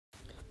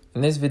In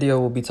this video,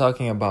 we'll be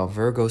talking about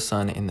Virgo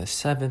Sun in the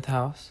 7th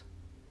house.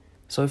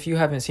 So if you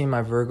haven't seen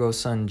my Virgo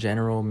Sun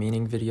general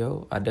meaning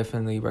video, I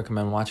definitely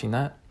recommend watching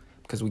that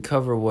because we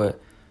cover what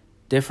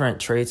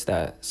different traits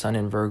that Sun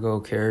in Virgo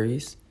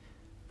carries.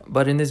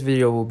 But in this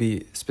video, we'll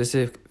be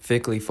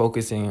specifically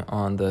focusing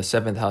on the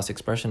 7th house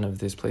expression of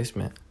this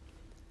placement.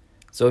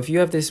 So if you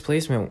have this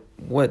placement,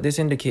 what this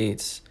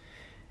indicates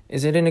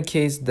is it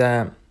indicates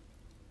that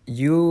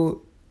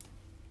you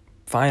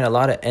find a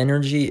lot of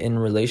energy in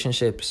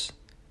relationships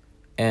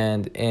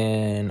and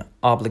in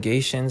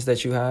obligations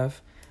that you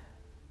have,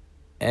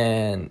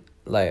 and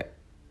like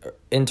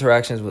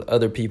interactions with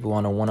other people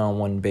on a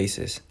one-on-one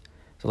basis.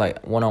 So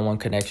like one-on-one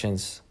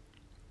connections.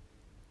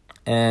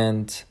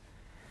 And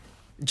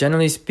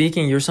generally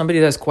speaking, you're somebody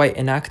that's quite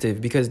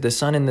inactive because the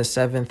sun in the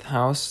 7th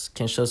house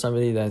can show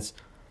somebody that's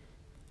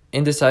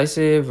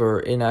indecisive or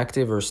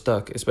inactive or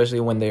stuck,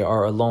 especially when they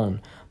are alone.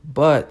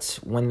 But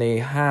when they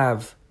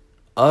have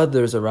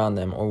others around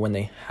them or when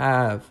they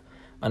have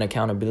an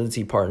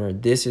accountability partner,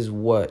 this is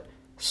what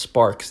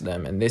sparks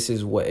them and this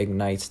is what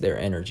ignites their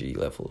energy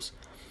levels.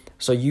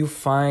 So you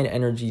find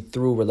energy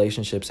through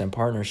relationships and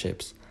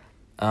partnerships.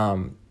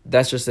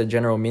 That's just the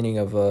general meaning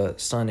of a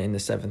sun in the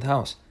 7th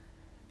house.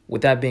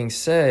 With that being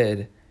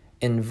said,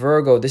 in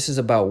Virgo, this is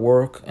about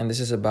work and this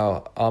is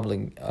about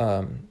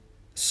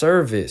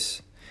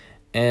service,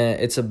 and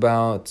it's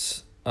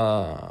about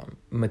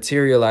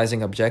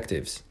materializing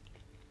objectives.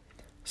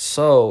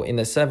 So in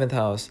the 7th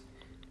house,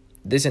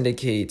 this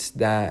indicates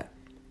that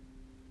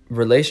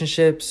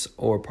relationships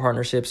or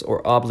partnerships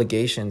or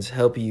obligations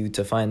help you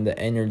to find the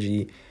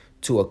energy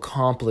to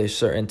accomplish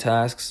certain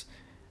tasks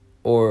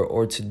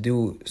or to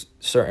do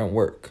certain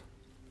work.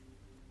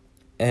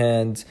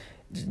 And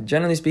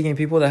generally speaking,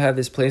 people that have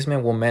this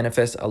placement will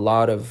manifest a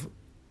lot of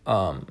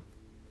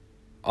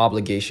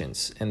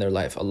obligations in their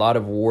life, a lot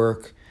of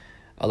work,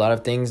 a lot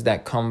of things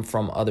that come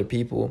from other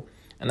people.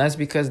 And that's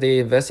because they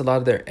invest a lot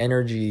of their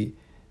energy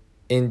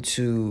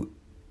into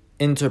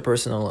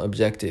interpersonal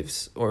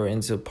objectives or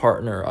into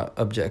partner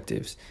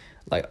objectives,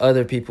 like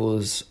other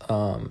people's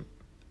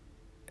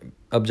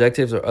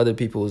objectives or other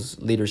people's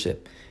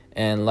leadership.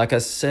 And like I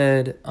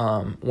said,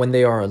 when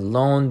they are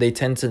alone, they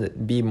tend to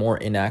be more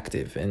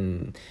inactive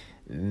and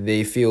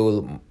they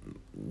feel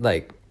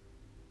like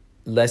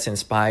less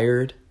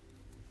inspired,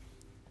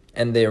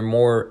 and they're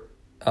more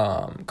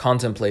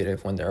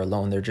contemplative when they're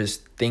alone. They're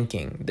just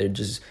thinking, they're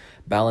just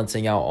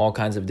balancing out all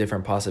kinds of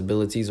different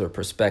possibilities or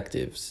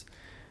perspectives.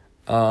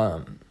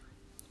 So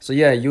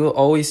yeah, you'll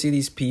always see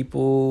these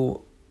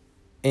people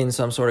in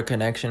some sort of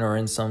connection or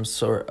in some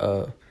sort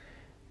of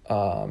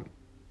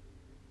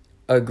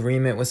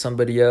agreement with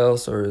somebody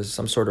else or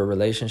some sort of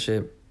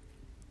relationship.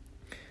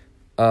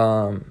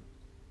 So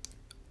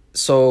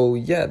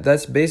yeah,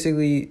 that's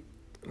basically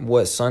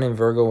what Sun in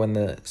Virgo in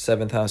the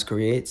 7th house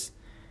creates.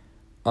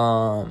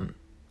 In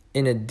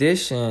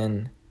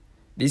addition,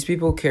 these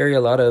people carry a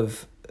lot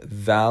of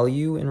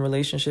value in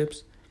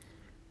relationships,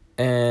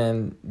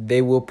 and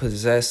they will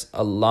possess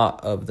a lot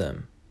of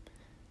them.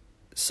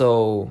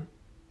 So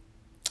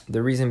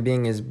the reason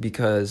being is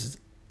because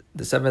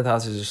the 7th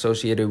house is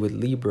associated with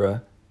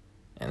Libra,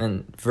 and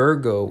then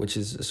Virgo, which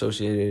is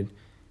associated,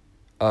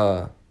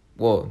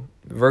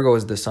 Virgo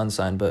is the sun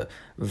sign, but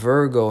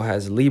Virgo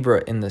has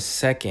Libra in the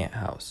 2nd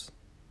house.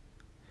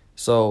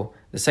 So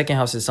the 2nd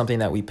house is something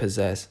that we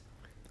possess.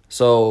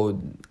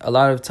 So a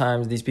lot of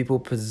times these people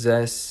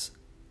possess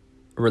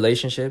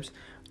relationships,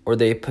 or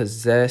they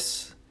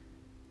possess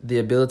the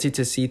ability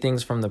to see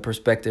things from the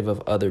perspective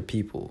of other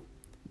people.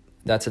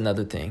 That's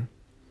another thing.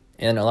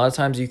 And a lot of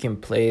times you can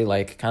play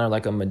like kind of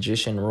like a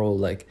magician role,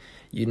 like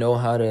you know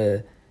how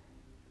to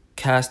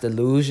cast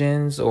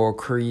illusions or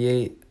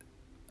create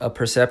a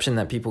perception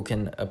that people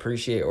can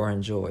appreciate or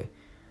enjoy.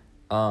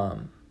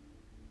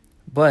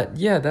 But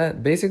yeah,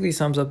 that basically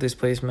sums up this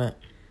placement.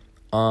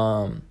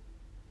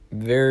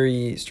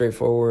 Very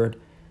straightforward.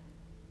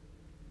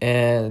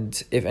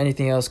 And if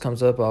anything else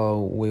comes up,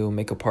 we'll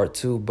make a part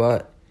 2.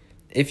 But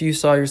if you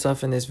saw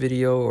yourself in this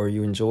video or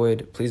you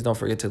enjoyed, please don't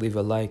forget to leave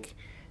a like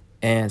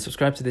and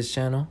subscribe to this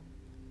channel.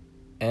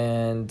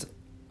 And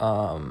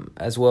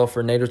as well,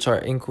 for natal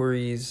chart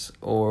inquiries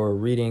or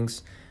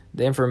readings,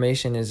 the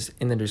information is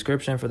in the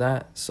description for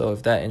that. So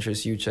if that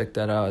interests you, check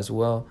that out as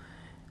well.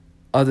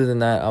 Other than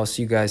that, I'll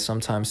see you guys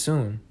sometime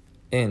soon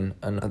in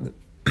another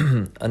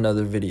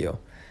another video.